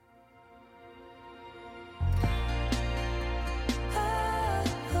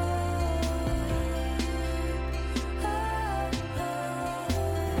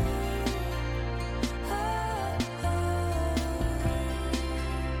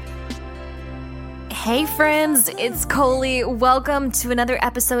Hey friends, it's Coley. Welcome to another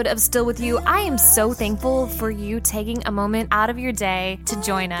episode of Still With You. I am so thankful for you taking a moment out of your day to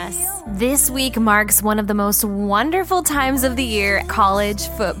join us. This week marks one of the most wonderful times of the year, college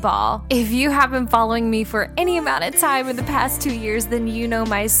football. If you have been following me for any amount of time in the past 2 years, then you know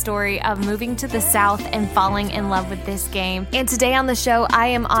my story of moving to the South and falling in love with this game. And today on the show, I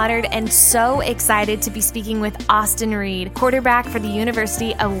am honored and so excited to be speaking with Austin Reed, quarterback for the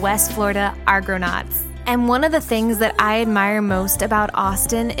University of West Florida Argonauts. And one of the things that I admire most about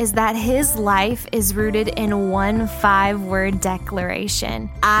Austin is that his life is rooted in one 5-word declaration.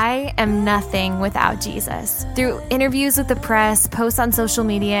 I am nothing without Jesus. Through interviews with the press, posts on social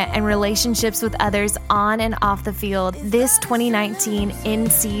media, and relationships with others on and off the field, this 2019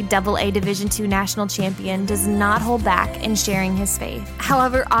 NCAA Division II national champion does not hold back in sharing his faith.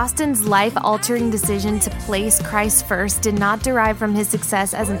 However, Austin's life-altering decision to place Christ first did not derive from his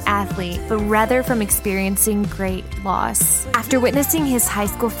success as an athlete, but rather from experiencing great loss. After witnessing his high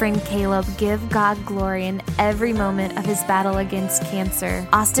school friend Caleb give God glory in every moment of his battle against cancer,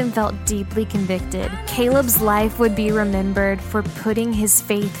 Austin felt deeply convicted. Caleb's life would be remembered for putting his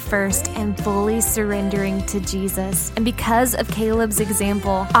faith first and fully surrendering to Jesus. And because of Caleb's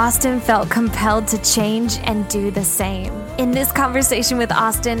example, Austin felt compelled to change and do the same. In this conversation with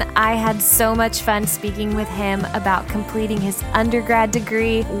Austin, I had so much fun speaking with him about completing his undergrad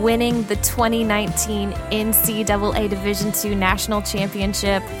degree, winning the 2019 NCAA Division II National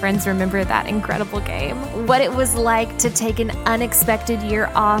Championship. Friends, remember that incredible game? What it was like to take an unexpected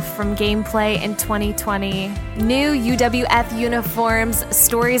year off from gameplay in 2020, new UWF uniforms,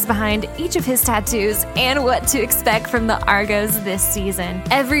 stories behind each of his tattoos, and what to expect from the Argos this season.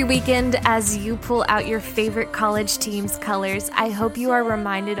 Every weekend, as you pull out your favorite college team's colors, I hope you are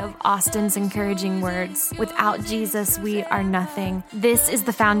reminded of Austin's encouraging words. Without Jesus, we are nothing. This is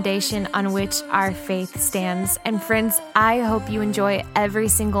the foundation on which our faith stands. And friends, I hope you enjoy every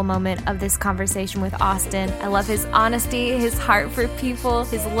single moment of this conversation with Austin. I love his honesty, his heart for people,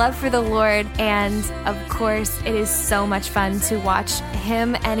 his love for the Lord, and of course, it is so much fun to watch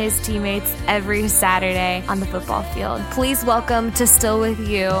him and his teammates every Saturday on the football field. Please welcome to Still With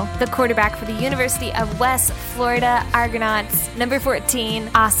You, the quarterback for the University of West Florida Argonauts, number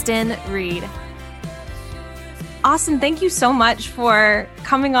 14, Austin Reed. Austin, thank you so much for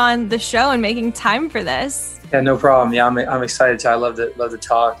coming on the show and making time for this. Yeah, no problem. Yeah, I'm excited too. I love to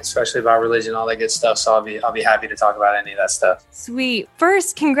talk, especially about religion, all that good stuff. So I'll be happy to talk about any of that stuff. Sweet.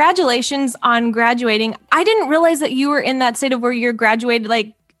 First, congratulations on graduating. I didn't realize that you were in that state of where you're graduated,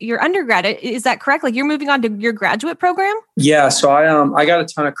 like your undergrad. Is that correct? Like you're moving on to your graduate program? Yeah. So I got a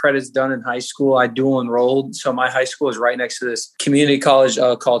ton of credits done in high school. I dual enrolled. So my high school is right next to this community college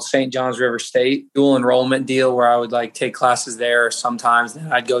called St. John's River State. Dual enrollment deal where I would like take classes there sometimes. Then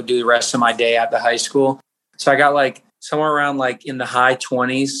I'd go do the rest of my day at the high school. So I got like somewhere around like in the high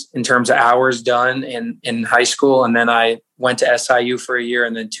 20s in terms of hours done in high school. And then I went to SIU for a year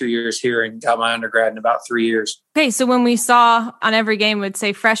and then 2 years here and got my undergrad in about 3 years. Okay. So when we saw on every game would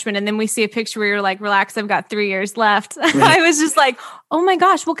say freshman, and then we see a picture where you're like, relax, I've got 3 years left. I was just like, oh my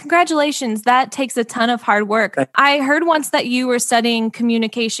gosh, well, congratulations. That takes a ton of hard work. I heard once that you were studying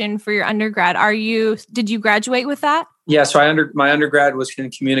communication for your undergrad. Did you graduate with that? Yeah. So my undergrad was in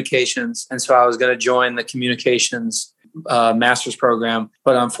communications. And so I was going to join the communications master's program,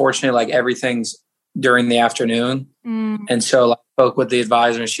 but unfortunately, like everything's during the afternoon. And so like, I spoke with the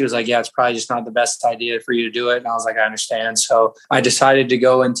advisor and she was like, yeah, it's probably just not the best idea for you to do it. And I was like, I understand. So I decided to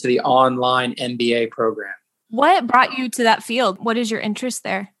go into the online MBA program. What brought you to that field? What is your interest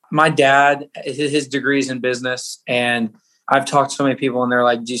there? My dad, his degree's in business, and I've talked to so many people and they're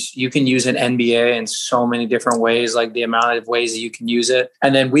like, just, you can use an MBA in so many different ways, like the amount of ways that you can use it.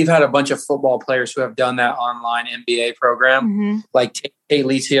 And then we've had a bunch of football players who have done that online MBA program, like Tate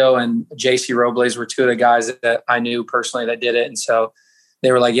Litio and JC Robles were two of the guys that I knew personally that did it. And so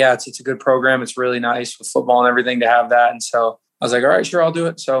they were like, yeah, it's a good program. It's really nice with football and everything to have that. And so I was like, all right, sure, I'll do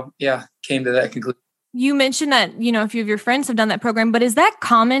it. So yeah, came to that conclusion. You mentioned that, a few of your friends have done that program, but is that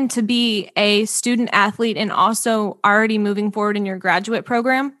common to be a student athlete and also already moving forward in your graduate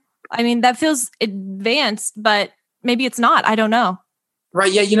program? I mean, that feels advanced, but maybe it's not. I don't know.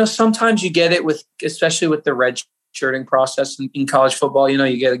 Right. Yeah. Sometimes you get it especially with the red shirting process in college football.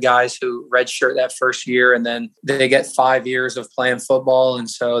 You get guys who redshirt that first year and then they get 5 years of playing football. And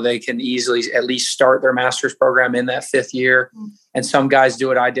so they can easily at least start their master's program in that 5th year. And some guys do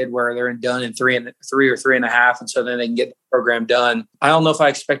what I did where they're done in 3 or 3.5. And so then they can get the program done. I don't know if I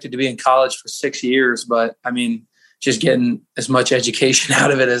expected to be in college for 6 years, but I mean, just getting as much education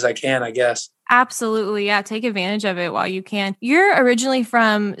out of it as I can, I guess. Absolutely. Yeah. Take advantage of it while you can. You're originally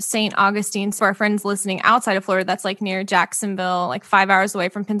from St. Augustine. So our friends listening outside of Florida, that's like near Jacksonville, like 5 hours away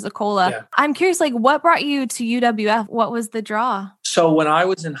from Pensacola. Yeah. I'm curious, like what brought you to UWF? What was the draw? So when I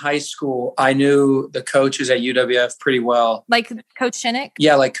was in high school, I knew the coaches at UWF pretty well. Like Coach Shinnick?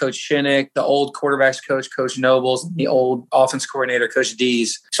 Yeah, like Coach Shinnick, the old quarterbacks coach, Coach Nobles, and the old offense coordinator, Coach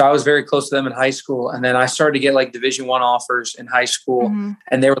Dees. So I was very close to them in high school. And then I started to get like Division I offers in high school. Mm-hmm.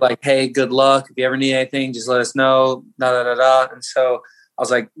 And they were like, hey, good luck. If you ever need anything, just let us know. And so I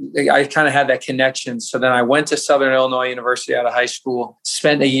was like, I kind of had that connection. So then I went to Southern Illinois University out of high school,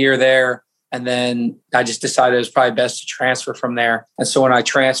 spent a year there. And then I just decided it was probably best to transfer from there. And so when I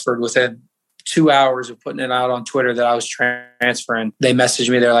transferred, within 2 hours of putting it out on Twitter that I was transferring, they messaged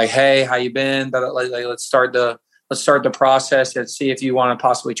me. They're like, hey, how you been? Let's start the process and see if you want to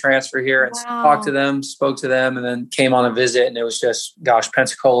possibly transfer here. And talk to them, spoke to them, and then came on a visit. And it was just, gosh,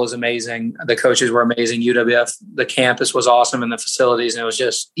 Pensacola is amazing. The coaches were amazing. UWF, the campus was awesome, and the facilities, and it was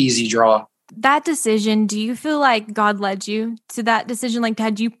just easy draw. That decision, do you feel like God led you to that decision? Like,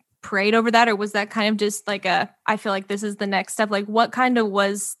 had you prayed over that, or was that kind of just like I feel like this is the next step? Like, what kind of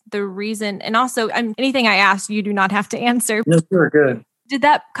was the reason? And also, anything I ask, you do not have to answer. No, you're good. Did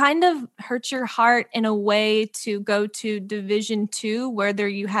that kind of hurt your heart in a way to go to Division II, whether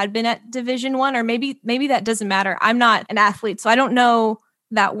you had been at Division I, or maybe that doesn't matter? I'm not an athlete, so I don't know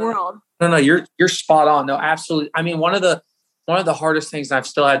that world. No, you're spot on. No, absolutely. I mean, one of the hardest things, and I've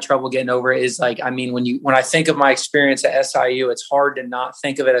still had trouble getting over it, is like, I mean, when I think of my experience at SIU, it's hard to not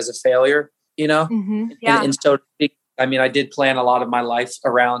think of it as a failure, you know? Mm-hmm. Yeah. And so, I mean, I did plan a lot of my life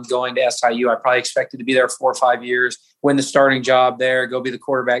around going to SIU. I probably expected to be there 4 or 5 years, win the starting job there, go be the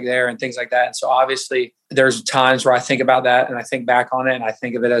quarterback there, and things like that. And so obviously there's times where I think about that and I think back on it and I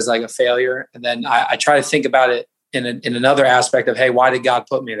think of it as like a failure. And then I try to think about it in another aspect of, hey, why did God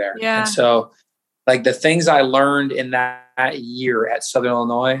put me there? Yeah. And so like the things I learned in that year at Southern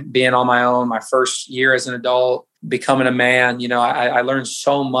Illinois, being on my own, my first year as an adult, becoming a man, you know, I learned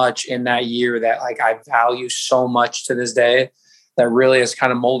so much in that year that like I value so much to this day, that really has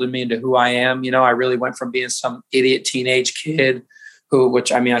kind of molded me into who I am. You know, I really went from being some idiot teenage kid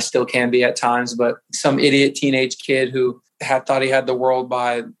which I mean, I still can be at times, but some idiot teenage kid who thought he had the world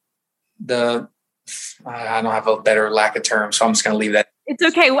by I don't have a better lack of term, so I'm just going to leave that. It's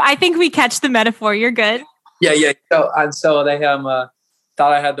okay. I think we catch the metaphor. You're good. Yeah. So they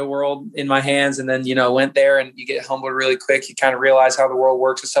thought I had the world in my hands, and then, you know, went there and you get humbled really quick. You kind of realize how the world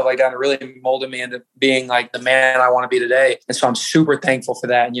works and stuff like that. And it really molded me into being like the man I want to be today. And so I'm super thankful for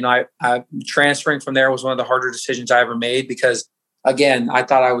that. And, you know, I transferring from there was one of the harder decisions I ever made, because again, I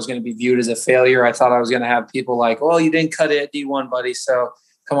thought I was going to be viewed as a failure. I thought I was going to have people like, well, you didn't cut it at D1, buddy, so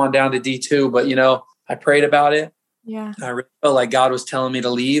come on down to D2. But, you know, I prayed about it. Yeah. I really felt like God was telling me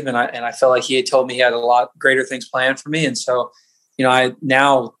to leave. And I felt like he had told me he had a lot greater things planned for me. And so, you know,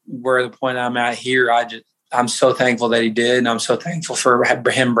 now where the point I'm at here, I'm so thankful that he did. And I'm so thankful for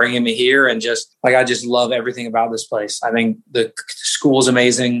him bringing me here. And I just love everything about this place. I think the school's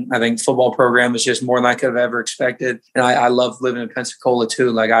amazing. I think football program is just more than I could have ever expected. And I love living in Pensacola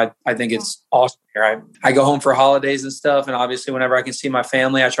too. Like I think it's awesome here. I go home for holidays and stuff. And obviously whenever I can see my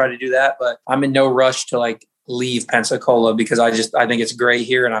family, I try to do that, but I'm in no rush to like leave Pensacola, because I think it's great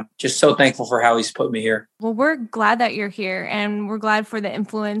here. And I'm just so thankful for how he's put me here. Well, we're glad that you're here, and we're glad for the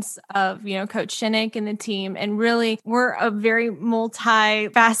influence of, you know, Coach Shinnick and the team. And really, we're a very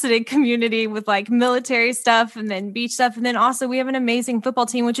multifaceted community with like military stuff and then beach stuff. And then also we have an amazing football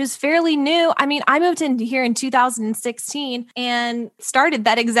team, which is fairly new. I mean, I moved in here in 2016 and started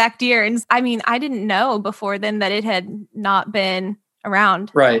that exact year. And I mean, I didn't know before then that it had not been around.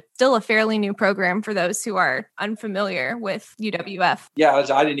 Right. Still a fairly new program for those who are unfamiliar with UWF. Yeah,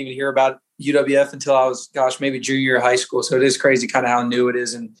 I didn't even hear about UWF until I was, maybe junior year of high school. So it is crazy kind of how new it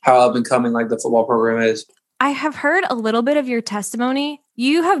is and how up and coming like the football program is. I have heard a little bit of your testimony.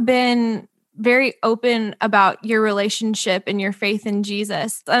 You have been very open about your relationship and your faith in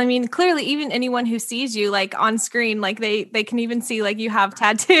Jesus. I mean, clearly, even anyone who sees you like on screen, like they can even see like you have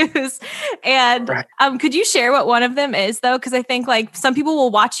tattoos. And right. Could you share what one of them is though? Because I think like some people will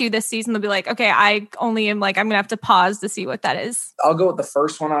watch you this season. They'll be like, okay, I only am like, I'm going to have to pause to see what that is. I'll go with the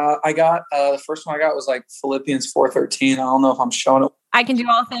first one I got. The first one I got was like Philippians 4:13. I don't know if I'm showing it. I can do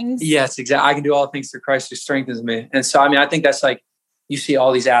all things. Yes, exactly. I can do all things through Christ who strengthens me. And so, I mean, I think that's like, you see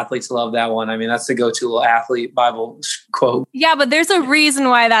all these athletes love that one. I mean, that's the go-to little athlete Bible quote. Yeah, but there's a reason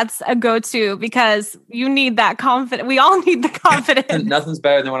why that's a go-to, because you need that confidence. We all need the confidence. Nothing's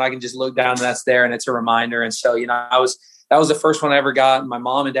better than when I can just look down and that's there and it's a reminder. And so, you know, that was the first one I ever got. My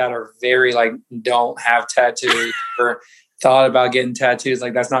mom and dad are very like, don't have tattoos. thought about getting tattoos.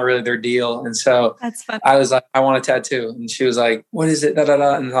 Like, that's not really their deal. And so that's funny. I was like, I want a tattoo. And she was like, what is it? Da, da,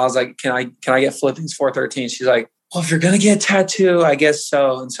 da. And I was like, can I get Philippians 4:13? She's like, well, if you're going to get a tattoo, I guess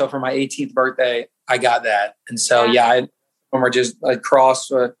so. And so for my 18th birthday, I got that. And so, I we're just like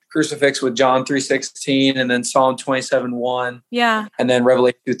cross crucifix with John 3:16 and then Psalm 27:1. Yeah. And then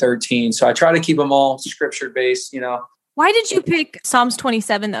Revelation 2:13. So I try to keep them all scripture based, Why did you pick Psalms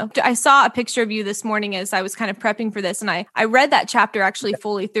 27 though? I saw a picture of you this morning as I was kind of prepping for this, and I read that chapter actually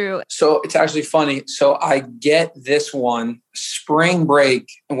fully through. So it's actually funny. So I get this one spring break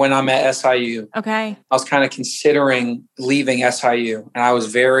when I'm at SIU. Okay. I was kind of considering leaving SIU, and I was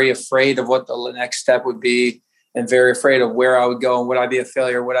very afraid of what the next step would be and very afraid of where I would go and would I be a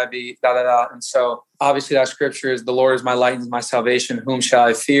failure? Would I be da, da, da. And so obviously that scripture is the Lord is my light and my salvation. Whom shall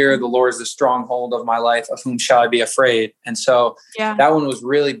I fear? The Lord is the stronghold of my life. Of whom shall I be afraid? And so that one was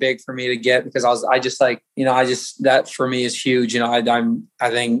really big for me to get because that for me is huge. I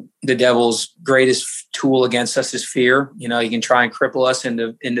think the devil's greatest tool against us is fear. He can try and cripple us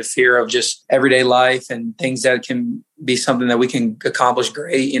into fear of just everyday life and things that can be something that we can accomplish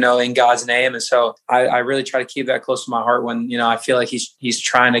great, in God's name. And so I really try to keep that close to my heart when, I feel like he's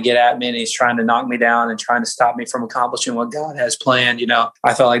trying to get at me and he's trying to knock me down and trying to stop me from accomplishing what God has planned.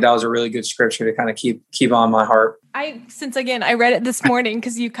 I felt like that was a really good scripture to kind of keep on my heart. I read it this morning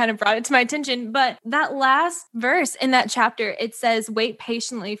because you kind of brought it to my attention, but that last verse in that chapter, it says, wait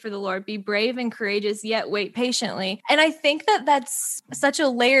patiently for the Lord, be brave and courageous, yet wait patiently. And I think that that's such a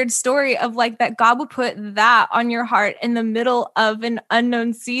layered story of like that God will put that on your heart in the middle of an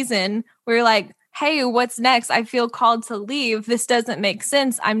unknown season where you're like, hey, what's next? I feel called to leave. This doesn't make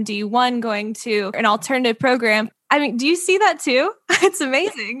sense. I'm D1 going to an alternative program. I mean, do you see that too? It's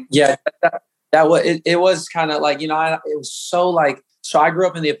amazing. Yeah. It was kind of like, it was so like, so I grew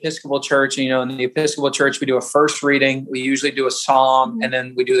up in the Episcopal Church, and, in the Episcopal Church, we do a first reading. We usually do a psalm and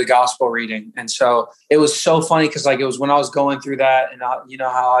then we do the gospel reading. And so it was so funny because like, it was when I was going through that and how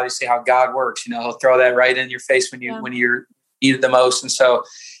obviously how God works, he'll throw that right in your face when you're needed the most. And so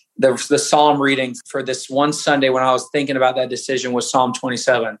the psalm reading for this one Sunday when I was thinking about that decision was Psalm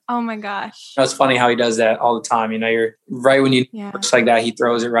 27. Oh my gosh. It's funny how he does that all the time. You're right when you just like that, he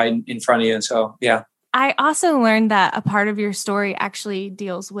throws it right in front of you. And so, yeah. I also learned that a part of your story actually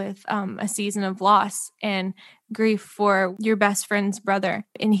deals with a season of loss and grief for your best friend's brother.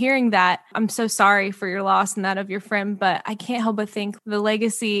 In hearing that, I'm so sorry for your loss and that of your friend, but I can't help but think the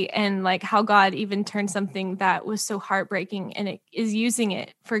legacy and like how God even turned something that was so heartbreaking and it is using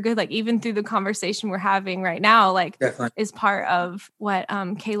it for good. Like even through the conversation we're having right now, like Definitely. Is part of what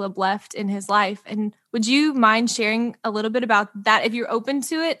Caleb left in his life. And would you mind sharing a little bit about that if you're open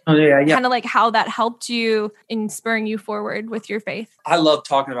to it? Oh, yeah. Kind of like how that helped you in spurring you forward with your faith. I love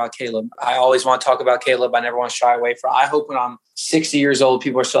talking about Caleb. I always want to talk about Caleb. I never want to shy away from it. I hope when I'm 60 years old,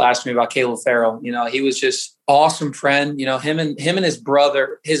 people are still asking me about Caleb Farrell. He was just awesome friend. Him and his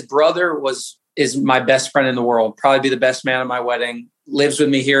brother is my best friend in the world. Probably be the best man at my wedding. Lives with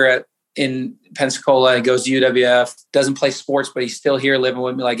me here in Pensacola. He goes to UWF, doesn't play sports, but he's still here living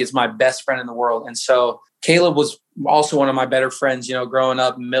with me. Like it's my best friend in the world. And so Caleb was also one of my better friends, growing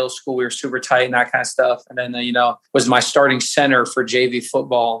up in middle school, we were super tight and that kind of stuff. And then, was my starting center for JV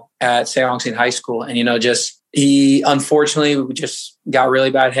football at St. Augustine High School. And, he unfortunately just got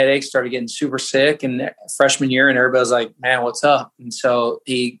really bad headaches, started getting super sick in freshman year. And everybody was like, man, what's up? And so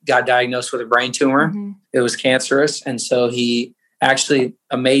he got diagnosed with a brain tumor. Mm-hmm. It was cancerous. And so he actually,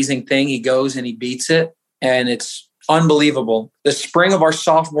 amazing thing, he goes and he beats it. And it's unbelievable. The spring of our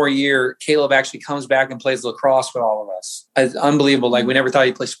sophomore year, Caleb actually comes back and plays lacrosse with all of us. It's unbelievable. Like we never thought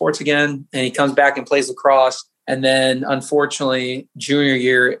he'd play sports again. And he comes back and plays lacrosse. And then unfortunately, junior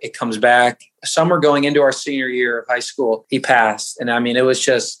year, it comes back. Summer going into our senior year of high school, he passed. And I mean, it was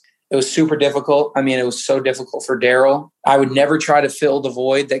super difficult. I mean, it was so difficult for Daryl. I would never try to fill the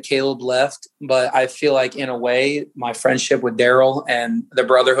void that Caleb left, but I feel like in a way, my friendship with Daryl and the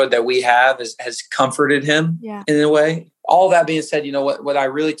brotherhood that we have has comforted him in a way. All that being said, what I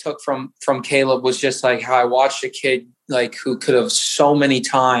really took from Caleb was just like how I watched a kid like who could have so many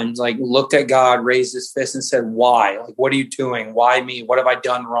times like looked at God, raised his fist and said, why? Like, what are you doing? Why me? What have I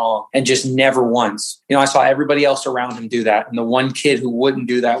done wrong? And just never once. I saw everybody else around him do that. And the one kid who wouldn't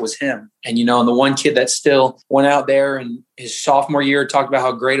do that was him. And, and the one kid that still went out there and his sophomore year talked about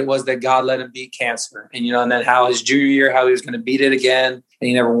how great it was that God let him beat cancer. And, and then how his junior year, how he was going to beat it again. And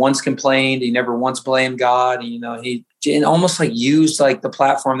he never once complained. He never once blamed God. And, he almost like used like the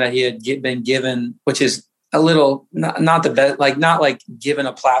platform that he had been given, which is a little, not the best, like not like given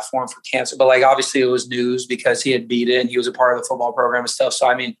a platform for cancer, but like obviously it was news because he had beat it and he was a part of the football program and stuff. So,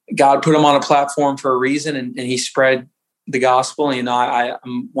 I mean, God put him on a platform for a reason and he spread the gospel. You know,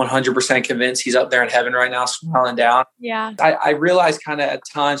 I'm 100% convinced he's up there in heaven right now, smiling down. Yeah. I realized kind of at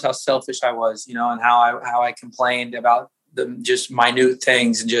times how selfish I was, you know, and how I complained about the just minute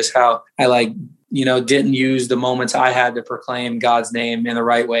things and just how I like, you know, didn't use the moments I had to proclaim God's name in the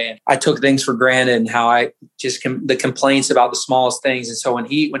right way. And I took things for granted, and how I just the complaints about the smallest things. And so when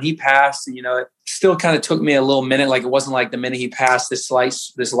he passed, you know, it still kind of took me a little minute. Like, it wasn't like the minute he passed, this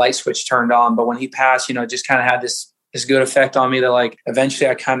light switch turned on. But when he passed, you know, it just kind of had this good effect on me that like eventually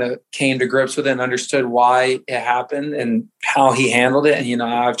I kind of came to grips with it and understood why it happened and how he handled it. And, you know,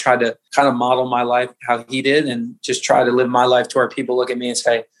 I've tried to kind of model my life how he did, and just try to live my life to where people look at me and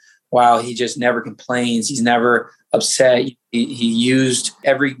say, wow, he just never complains. He's never upset. He used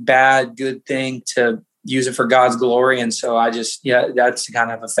every bad, good thing to use it for God's glory. And so that's the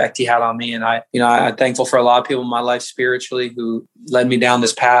kind of effect he had on me. And I'm thankful for a lot of people in my life spiritually who led me down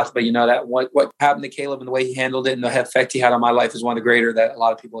this path. But you know, that what happened to Caleb and the way he handled it and the effect he had on my life is one of the greater that a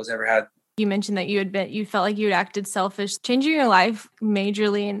lot of people has ever had. You mentioned that you felt like you had acted selfish. Changing your life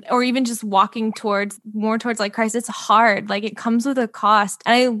majorly, or even just walking more towards like Christ, it's hard. Like, it comes with a cost.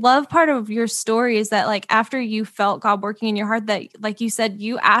 And I love part of your story is that like after you felt God working in your heart, that like you said,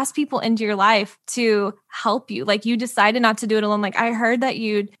 you asked people into your life to help you. Like, you decided not to do it alone. Like, I heard that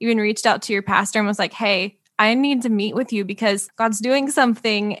you'd even reached out to your pastor and was like, hey, I need to meet with you because God's doing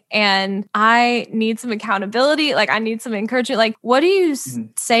something and I need some accountability. Like, I need some encouragement. Like, what do you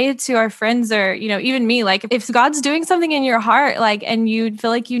say to our friends, or, you know, even me, like if God's doing something in your heart, like, and you feel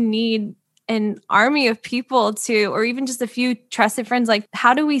like you need an army of people to, or even just a few trusted friends, like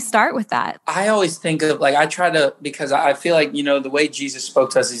how do we start with that? I always think of like, I try to, because I feel like, you know, the way Jesus spoke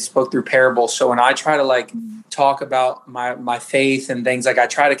to us, he spoke through parables. So when I try to like talk about my faith and things, like I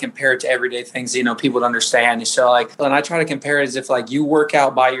try to compare it to everyday things, you know, people to understand. So like, when I try to compare it as if like you work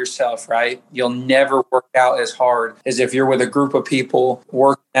out by yourself, right? You'll never work out as hard as if you're with a group of people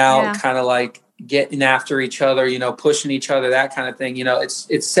working out, kind of like getting after each other, you know, pushing each other, that kind of thing. You know,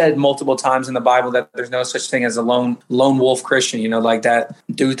 it's said multiple times in the Bible that there's no such thing as a lone wolf Christian, you know, like that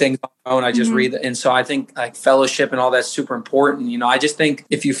do things on my own. I just read it. And so I think like fellowship and all that's super important. You know, I just think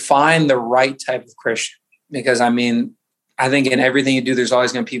if you find the right type of Christian, because I think in everything you do, there's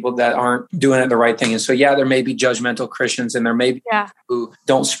always going to be people that aren't doing it the right thing. And so, there may be judgmental Christians, and there may be people who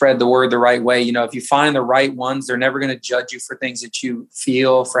don't spread the word the right way. You know, if you find the right ones, they're never going to judge you for things that you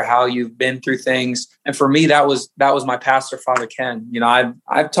feel, for how you've been through things. And for me, that was my pastor, Father Ken. You know,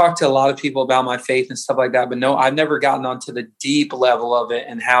 I've talked to a lot of people about my faith and stuff like that, but no, I've never gotten onto the deep level of it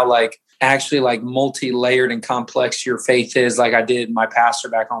and how like actually like multi-layered and complex your faith is, like I did my pastor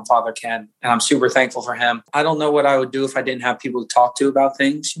back home, Father Ken. And I'm super thankful for him. I don't know what I would do if I didn't have people to talk to about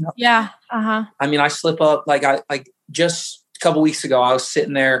things, you know? Yeah. Uh-huh. I mean, I slip up, like just a couple weeks ago, I was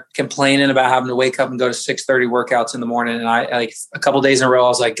sitting there complaining about having to wake up and go to 6:30 workouts in the morning. And I like a couple days in a row, I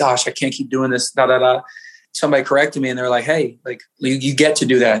was like, gosh, I can't keep doing this. Somebody corrected me and they're like, hey, like you get to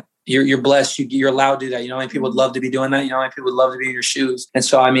do that. You're blessed. You're allowed to do that. You know how many people would love to be doing that? You know how many people would love to be in your shoes? And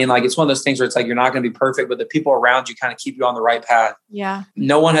so, I mean, like, it's one of those things where it's like, you're not going to be perfect, but the people around you kind of keep you on the right path. Yeah.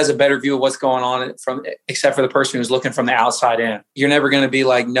 No one has a better view of what's going on except for the person who's looking from the outside in. You're never going to be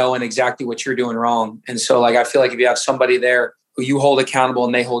like knowing exactly what you're doing wrong. And so like, I feel like if you have somebody there who you hold accountable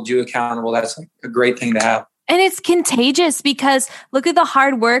and they hold you accountable, that's like a great thing to have. And it's contagious because look at the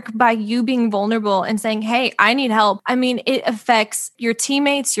hard work by you being vulnerable and saying, hey, I need help. I mean, it affects your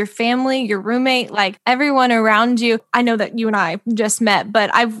teammates, your family, your roommate, like everyone around you. I know that you and I just met,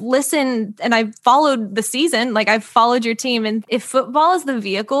 but I've listened and I've followed the season. Like I've followed your team. And if football is the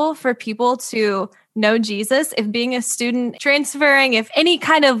vehicle for people to know Jesus, if being a student transferring, if any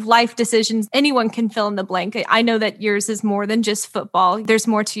kind of life decisions, anyone can fill in the blank. I know that yours is more than just football. There's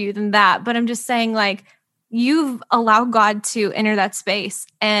more to you than that. But I'm just saying, like, you've allowed God to enter that space.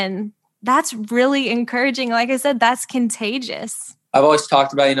 And that's really encouraging. Like I said, that's contagious. I've always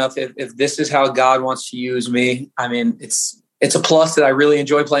talked about, you know, if this is how God wants to use me, I mean, it's a plus that I really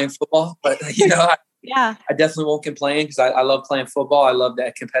enjoy playing football, but you know, I definitely won't complain because I love playing football. I love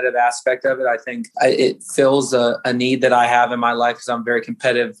that competitive aspect of it. I think it fills a need that I have in my life because I'm a very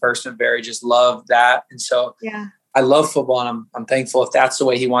competitive person, very just love that. And so I love football, and I'm thankful if that's the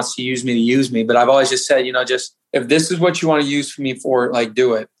way he wants to use me. But I've always just said, you know, just if this is what you want to use me for, like,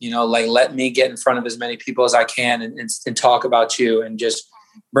 do it. You know, like, let me get in front of as many people as I can and talk about you and just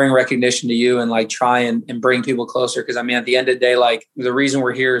bring recognition to you and like try and bring people closer. Because I mean, at the end of the day, like the reason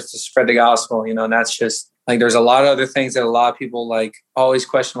we're here is to spread the gospel, you know, and that's just like, there's a lot of other things that a lot of people like always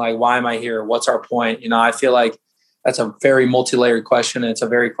question, like, why am I here? What's our point? You know, I feel like that's a very multi-layered question. And it's a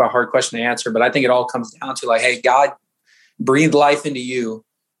very hard question to answer. But I think it all comes down to like, hey, God breathed life into you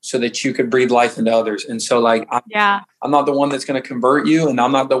so that you could breathe life into others. And so like, I'm not the one that's going to convert you, and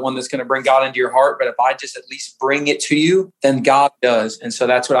I'm not the one that's going to bring God into your heart. But if I just at least bring it to you, then God does. And so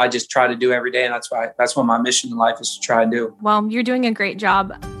that's what I just try to do every day. And that's what my mission in life is to try and do. Well, you're doing a great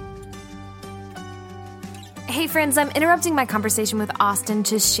job. Hey friends, I'm interrupting my conversation with Austin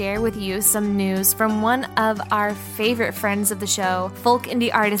to share with you some news from one of our favorite friends of the show, folk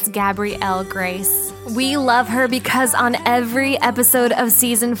indie artist Gabrielle Grace. We love her because on every episode of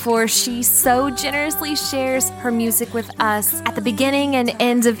season 4, she so generously shares her music with us. At the beginning and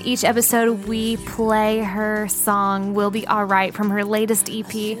end of each episode, we play her song, We'll Be Alright, from her latest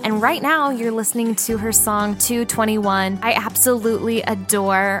EP. And right now, you're listening to her song, 221. I absolutely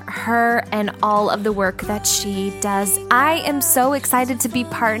adore her and all of the work that she does. I am so excited to be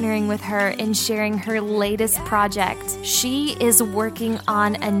partnering with her in sharing her latest project. She is working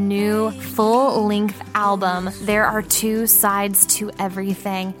on a new full-length album. There are 2 sides to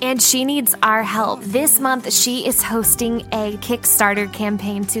everything, and she needs our help. This month, she is hosting a Kickstarter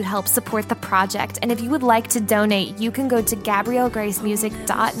campaign to help support the project. And if you would like to donate, you can go to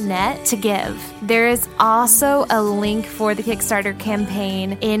GabrielleGraceMusic.net to give. There is also a link for the Kickstarter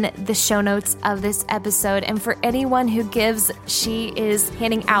campaign in the show notes of this episode. And for anyone who gives, she is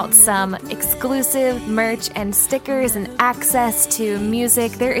handing out some exclusive merch and stickers and access to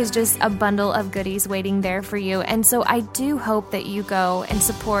music. There is just a bundle of goodies waiting there for you. And so I do hope that you go and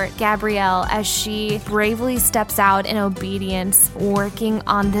support Gabrielle as she bravely steps out in obedience, working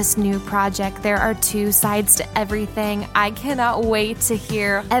on this new project. There are 2 sides to everything. I cannot wait to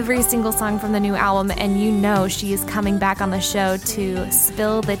hear every single song from the new album. And you know she is coming back on the show to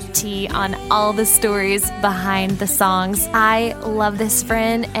spill the tea on all the stories behind the songs. I love this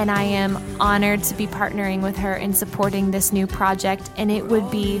friend, and I am honored to be partnering with her in supporting this new project, and it would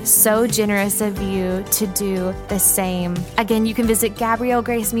be so generous of you to do the same. Again, you can visit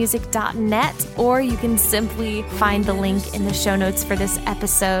GabrielleGraceMusic.net, or you can simply find the link in the show notes for this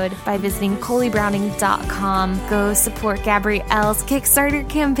episode by visiting ColeyBrowning.com. Go support Gabrielle's Kickstarter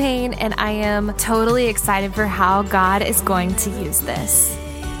campaign, and I am totally excited for how God is going to use this.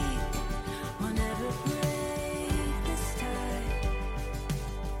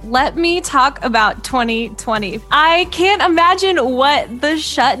 Let me talk about 2020. I can't imagine what the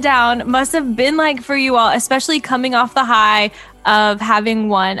shutdown must have been like for you all, especially coming off the high of having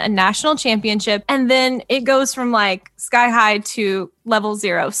won a national championship. And then it goes from like sky high to level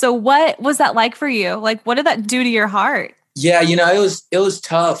 0. So what was that like for you? Like, what did that do to your heart? Yeah, it was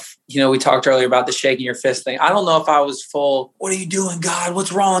tough. We talked earlier about the shaking your fist thing. I don't know if I was full, what are you doing, God?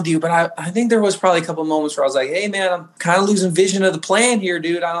 What's wrong with you? But I think there was probably a couple of moments where I was like, hey, man, I'm kind of losing vision of the plan here,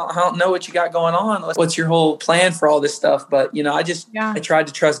 dude. I don't know what you got going on. What's your whole plan for all this stuff? But, I tried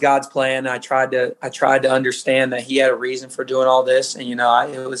to trust God's plan. I tried to understand that he had a reason for doing all this. And,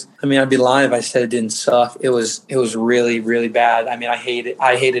 I'd be lying if I said it didn't suck. It was really, really bad. I mean, I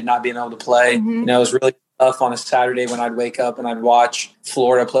hated not being able to play. Mm-hmm. It was really tough on a Saturday when I'd wake up and I'd watch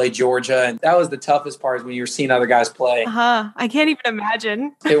Florida play Georgia. And that was the toughest part, is when you were seeing other guys play. I can't even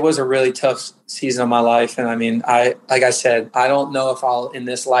imagine. It was a really tough season of my life. And I mean, like I said, I don't know if I'll in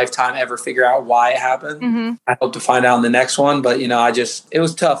this lifetime ever figure out why it happened. Mm-hmm. I hope to find out in the next one. But, it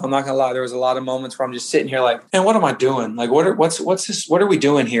was tough. I'm not going to lie. There was a lot of moments where I'm just sitting here like, man, what am I doing? Like, what's this? What are we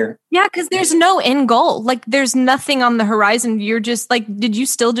doing here? Yeah, because there's no end goal. Like, there's nothing on the horizon. You're just like, did you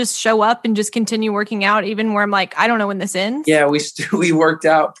still just show up and just continue working out, even where I'm like, I don't know when this ends? Yeah, we worked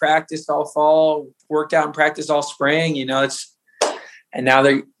out, practiced all fall, worked out and practiced all spring. And now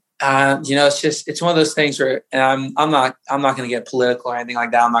they're, it's one of those things where, and I'm not going to get political or anything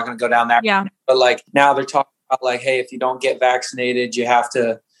like that. I'm not going to go down that. Yeah. But like now they're talking about like, hey, if you don't get vaccinated, you have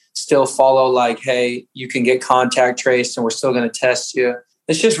to still follow like, hey, you can get contact traced and we're still going to test you.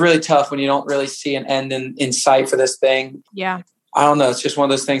 It's just really tough when you don't really see an end in sight for this thing. Yeah. I don't know. It's just one of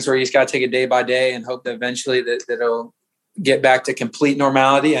those things where you just got to take it day by day and hope that eventually that it'll get back to complete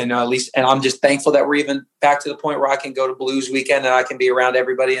normality. I know at least, and I'm just thankful that we're even back to the point where I can go to Blues weekend and I can be around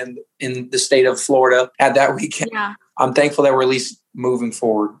everybody in the state of Florida at that weekend. Yeah. I'm thankful that we're at least moving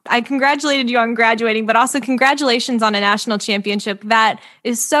forward. I congratulated you on graduating, but also congratulations on a national championship. That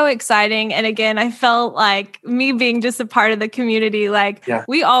is so exciting. And again, I felt like me being just a part of the community,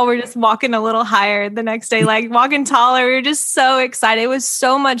 we all were just walking a little higher the next day, like walking taller. We were just so excited. It was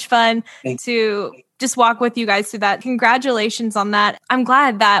so much fun to just walk with you guys through that. Congratulations on that. I'm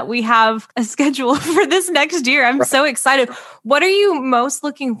glad that we have a schedule for this next year. I'm so excited. What are you most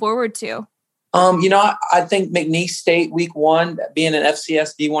looking forward to? I think McNeese State week 1, being an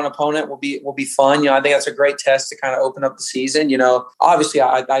FCS D1 opponent will be fun. I think that's a great test to kind of open up the season. Obviously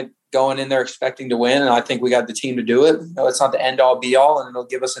I going in there expecting to win, and I think we got the team to do it. It's not the end all be all, and it'll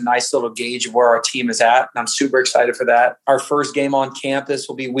give us a nice little gauge of where our team is at. And I'm super excited for that. Our first game on campus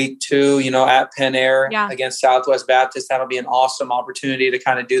will be week 2, at Penn Air against Southwest Baptist. That'll be an awesome opportunity to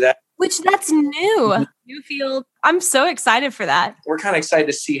kind of do that. Which that's new. New field. I'm so excited for that. We're kind of excited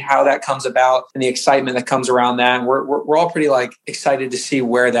to see how that comes about and the excitement that comes around that. And we're all pretty excited to see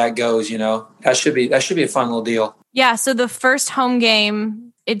where that goes. That should be a fun little deal. Yeah. So the first home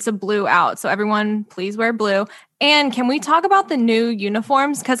game, it's a blue out. So everyone, please wear blue. And can we talk about the new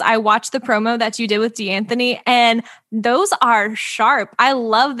uniforms? Because I watched the promo that you did with D'Anthony, and those are sharp. I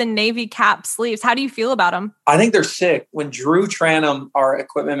love the navy cap sleeves. How do you feel about them? I think they're sick. When Drew Tranum, our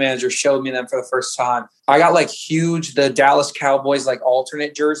equipment manager, showed me them for the first time, I got huge, the Dallas Cowboys,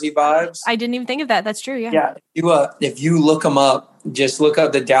 alternate jersey vibes. I didn't even think of that. That's true. Yeah. Yeah. If you look them up, just look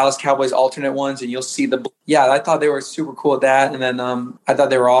up the Dallas Cowboys alternate ones and you'll see I thought they were super cool at that. And then I thought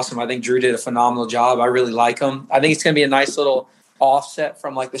they were awesome. I think Drew did a phenomenal job. I really like them. I think it's going to be a nice little offset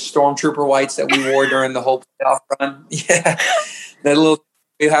from the Stormtrooper whites that we wore during the whole playoff run. Yeah. That little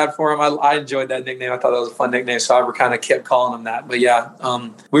we had for him. I enjoyed that nickname. I thought that was a fun nickname. So I kind of kept calling him that. But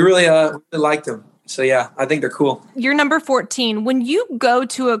we really liked him. So I think they're cool. You're number 14. When you go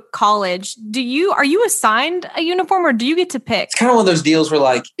to a college, are you assigned a uniform or do you get to pick? It's kind of one of those deals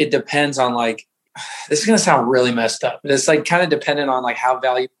where it depends on this is going to sound really messed up, but it's kind of dependent on how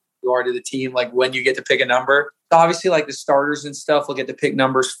valuable you are to the team, when you get to pick a number. Obviously, the starters and stuff will get to pick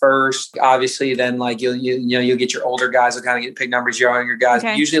numbers first. Obviously, then you'll get your older guys will kind of get to pick numbers. Your younger guys.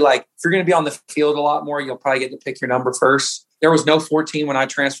 Okay. Usually, if you're going to be on the field a lot more, you'll probably get to pick your number first. There was no 14 when I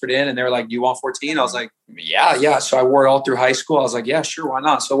transferred in, and they were like, "Do you want 14?" I was like, "Yeah." So I wore it all through high school. I was like, "Yeah, sure, why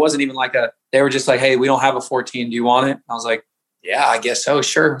not?" So it wasn't even they were just like, "Hey, we don't have a 14. Do you want it?" I was like, "Yeah, I guess so,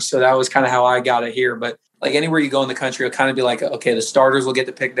 sure." So that was kind of how I got it here. But anywhere you go in the country, it'll kind of be okay, the starters will get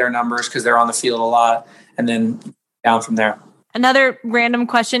to pick their numbers because they're on the field a lot, and then down from there. Another random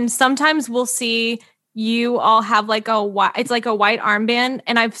question. Sometimes we'll see you all have a white armband,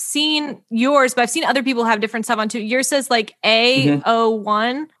 and I've seen yours, but I've seen other people have different stuff on too. Yours says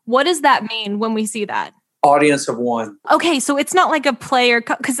A01. What does that mean when we see that? Audience of one. Okay, so it's not a player,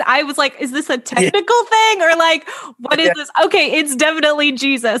 because I was like, is this a technical thing or what is this? Okay, it's definitely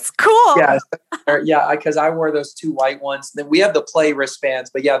Jesus. Cool. Yeah, because I wore those 2 white ones. Then we have the play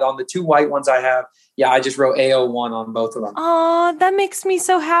wristbands, but on the 2 white ones I have, I just wrote A01 on both of them. Oh, that makes me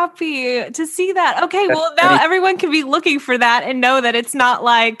so happy to see that. Okay, well, now everyone can be looking for that and know that it's not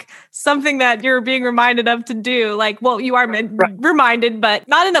something that you're being reminded of to do. You are reminded, but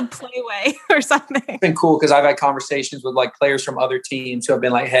not in a play way or something. It's been cool because I've had conversations with players from other teams who have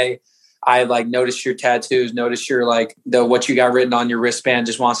been hey, I noticed your tattoos, noticed your what you got written on your wristband.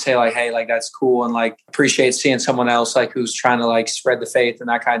 Just want to say hey, that's cool, and appreciate seeing someone else who's trying to spread the faith and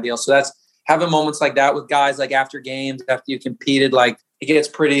that kind of deal. So that's having moments like that with guys after games, after you competed, it gets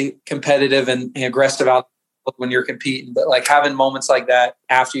pretty competitive and aggressive out when you're competing. But having moments like that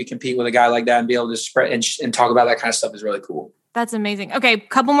after you compete with a guy like that and be able to spread and talk about that kind of stuff is really cool. That's amazing. Okay,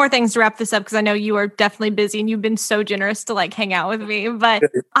 couple more things to wrap this up because I know you are definitely busy and you've been so generous to hang out with me. But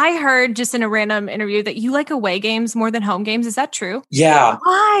I heard just in a random interview that you like away games more than home games. Is that true? Yeah.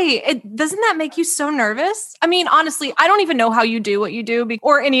 Why? Doesn't that make you so nervous? I mean, honestly, I don't even know how you do what you do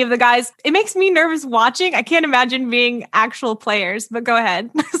or any of the guys. It makes me nervous watching. I can't imagine being actual players, but go ahead.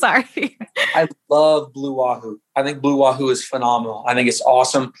 Sorry. I love Blue Wahoo. I think Blue Wahoo is phenomenal. I think it's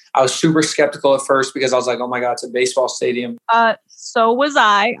awesome. I was super skeptical at first because I was like, oh my God, it's a baseball stadium. So was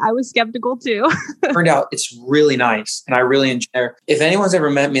I. I was skeptical too. Turned out it's really nice. And I really enjoy it. If anyone's ever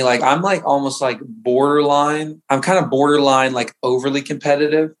met me, I'm almost borderline. I'm kind of borderline, overly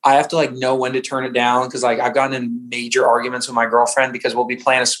competitive. I have to know when to turn it down because I've gotten in major arguments with my girlfriend because we'll be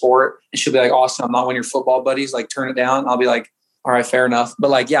playing a sport and she'll be like, Austin, I'm not one of your football buddies. Turn it down. I'll be like, all right, fair enough.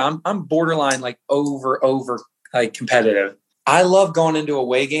 But I'm borderline over competitive. I love going into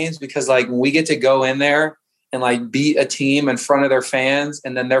away games because when we get to go in there and beat a team in front of their fans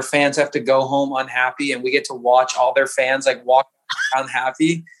and then their fans have to go home unhappy and we get to watch all their fans walk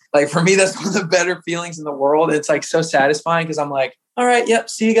unhappy. For me, that's one of the better feelings in the world. It's so satisfying because I'm all right, yep,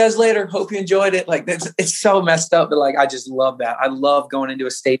 see you guys later. Hope you enjoyed it. It's so messed up, but I just love that. I love going into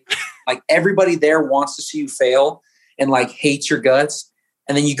a stadium. Everybody there wants to see you fail and hates your guts.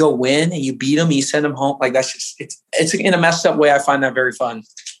 And then you go win and you beat them, and you send them home. That's just, it's in a messed up way. I find that very fun.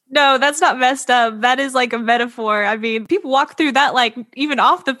 No, that's not messed up. That is a metaphor. I mean, people walk through that, even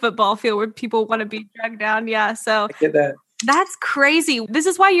off the football field where people want to be dragged down. Yeah. So I get that. That's crazy. This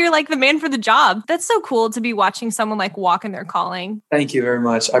is why you're like the man for the job. That's so cool to be watching someone like walk in their calling. Thank you very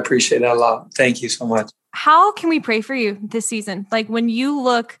much. I appreciate that a lot. Thank you so much. How can we pray for you this season? Like when you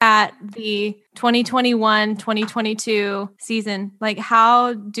look at the 2021-2022 season, like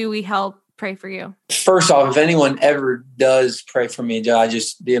how do we help pray for you? First off, if anyone ever does pray for me,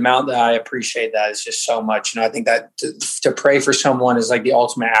 the amount that I appreciate that is just so much. I think that to pray for someone is like the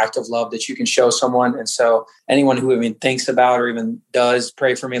ultimate act of love that you can show someone. And so anyone who even thinks about or even does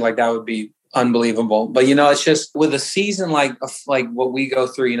pray for me, like that would be unbelievable. But, it's just with a season like what we go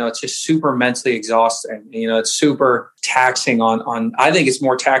through, it's just super mentally exhausting. It's super taxing on, I think it's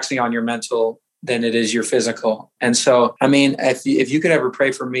more taxing on your mental than it is your physical. And so, if you could ever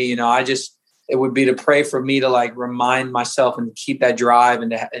pray for me, it would be to pray for me to like remind myself and keep that drive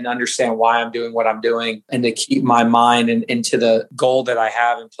and understand why I'm doing what I'm doing and to keep my mind into the goal that I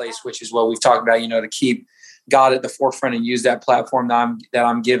have in place, which is what we've talked about, to keep God at the forefront and use that platform that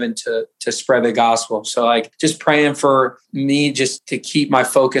I'm given to spread the gospel. So like just praying for me just to keep my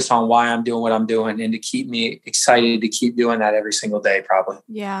focus on why I'm doing what I'm doing and to keep me excited to keep doing that every single day, probably.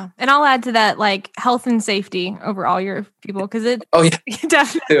 Yeah. And I'll add to that, like health and safety over all your people. Cause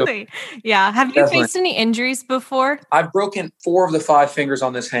definitely. Yeah. Have you faced any injuries before? I've broken 4 of the 5 fingers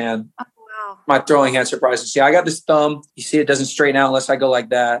on this hand. Oh, wow. My throwing hand surprises. Yeah. I got this thumb. You see, it doesn't straighten out unless I go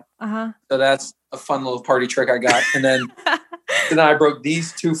like that. So that's a fun little party trick I got. And then, I broke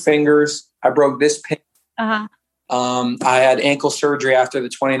these 2 fingers. I broke this pin. I had ankle surgery after the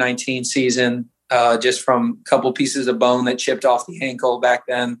 2019 season, just from a couple pieces of bone that chipped off the ankle back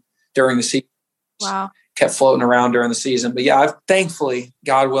then during the season. Wow. Kept floating around during the season. But yeah, thankfully,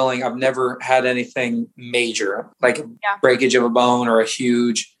 God willing, I've never had anything major, like a breakage of a bone or a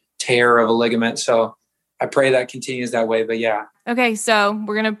huge tear of a ligament. So I pray that continues that way. But yeah. Okay, so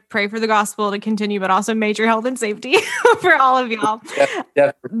we're going to pray for the gospel to continue, but also major health and safety for all of y'all.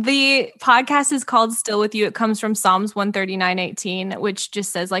 Definitely. The podcast is called Still With You. It comes from Psalms 139:18, which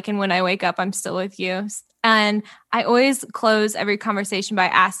just says, like, and when I wake up, I'm still with you. And I always close every conversation by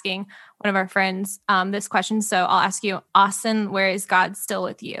asking one of our friends this question. So I'll ask you, Austin, where is God still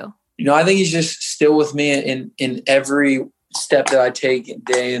with you? I think he's just still with me in every step that I take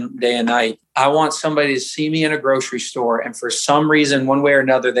day and night. I want somebody to see me in a grocery store, and for some reason, one way or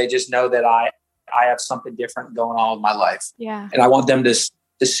another, they just know that I have something different going on with my life. Yeah. And I want them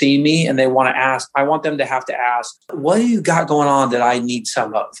to see me, and they want to ask. I want them to have to ask, what do you got going on that I need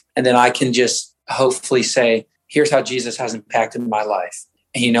some of? And then I can just hopefully say, here's how Jesus has impacted my life.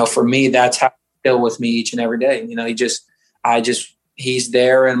 And, for me, that's how he's still with me each and every day. He's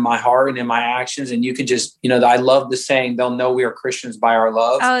there in my heart and in my actions. And you can just, I love the saying, they'll know we are Christians by our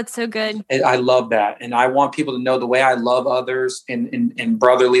love. Oh, it's so good. I love that. And I want people to know the way I love others in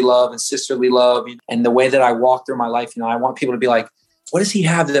brotherly love and sisterly love and the way that I walk through my life. I want people to be like, what does he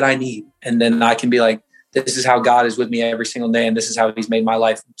have that I need? And then I can be like, this is how God is with me every single day. And this is how he's made my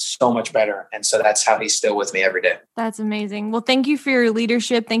life so much better. And so that's how he's still with me every day. That's amazing. Well, thank you for your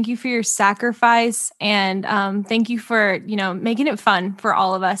leadership. Thank you for your sacrifice. And thank you for, making it fun for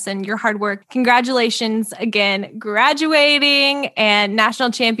all of us and your hard work. Congratulations again, graduating and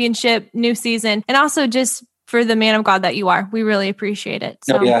national championship, new season. And also just for the man of God that you are. We really appreciate it.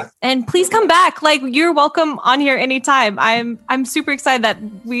 So, and please come back. Like, you're welcome on here anytime. I'm super excited that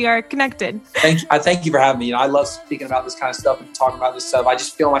we are connected. Thank you. I thank you for having me. I love speaking about this kind of stuff and talking about this stuff. I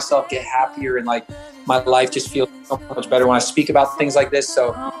just feel myself get happier and like my life just feels so much better when I speak about things like this.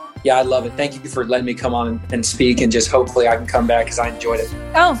 So yeah, I love it. Thank you for letting me come on and speak, and just hopefully I can come back because I enjoyed it.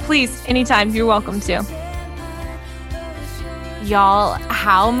 Oh, please. Anytime. You're welcome to. Y'all,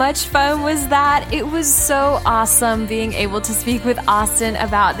 how much fun was that? It was so awesome being able to speak with Austin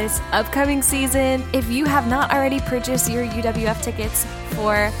about this upcoming season. If you have not already purchased your UWF tickets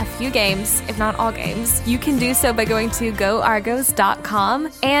for a few games, if not all games, you can do so by going to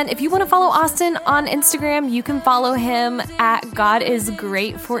goargos.com. And if you want to follow Austin on Instagram, you can follow him at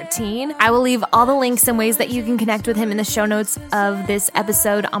GodIsGreat14. I will leave all the links and ways that you can connect with him in the show notes of this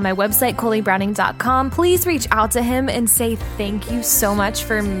episode on my website, ColeyBrowning.com. Please reach out to him and say thank you so much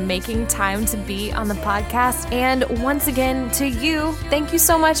for making time to be on the podcast. And once again, to you, thank you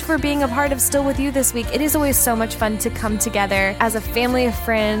so much for being a part of Still With You this week. It is always so much fun to come together as a family of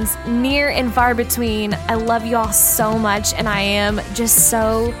friends, near and far between. I love you all so much, and I am just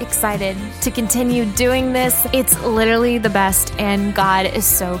so excited to continue doing this. It's literally the best, and God is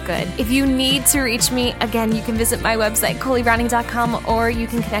so good. If you need to reach me, again, you can visit my website, ColeyBrowning.com, or you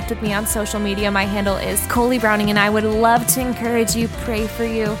can connect with me on social media. My handle is Coley Browning, and I would love to encourage encourage you, pray for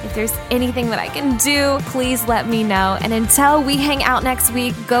you. If there's anything that I can do, please let me know. And until we hang out next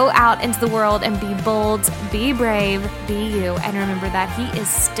week, go out into the world and be bold, be brave, be you. And remember that He is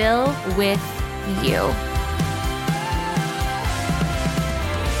still with you.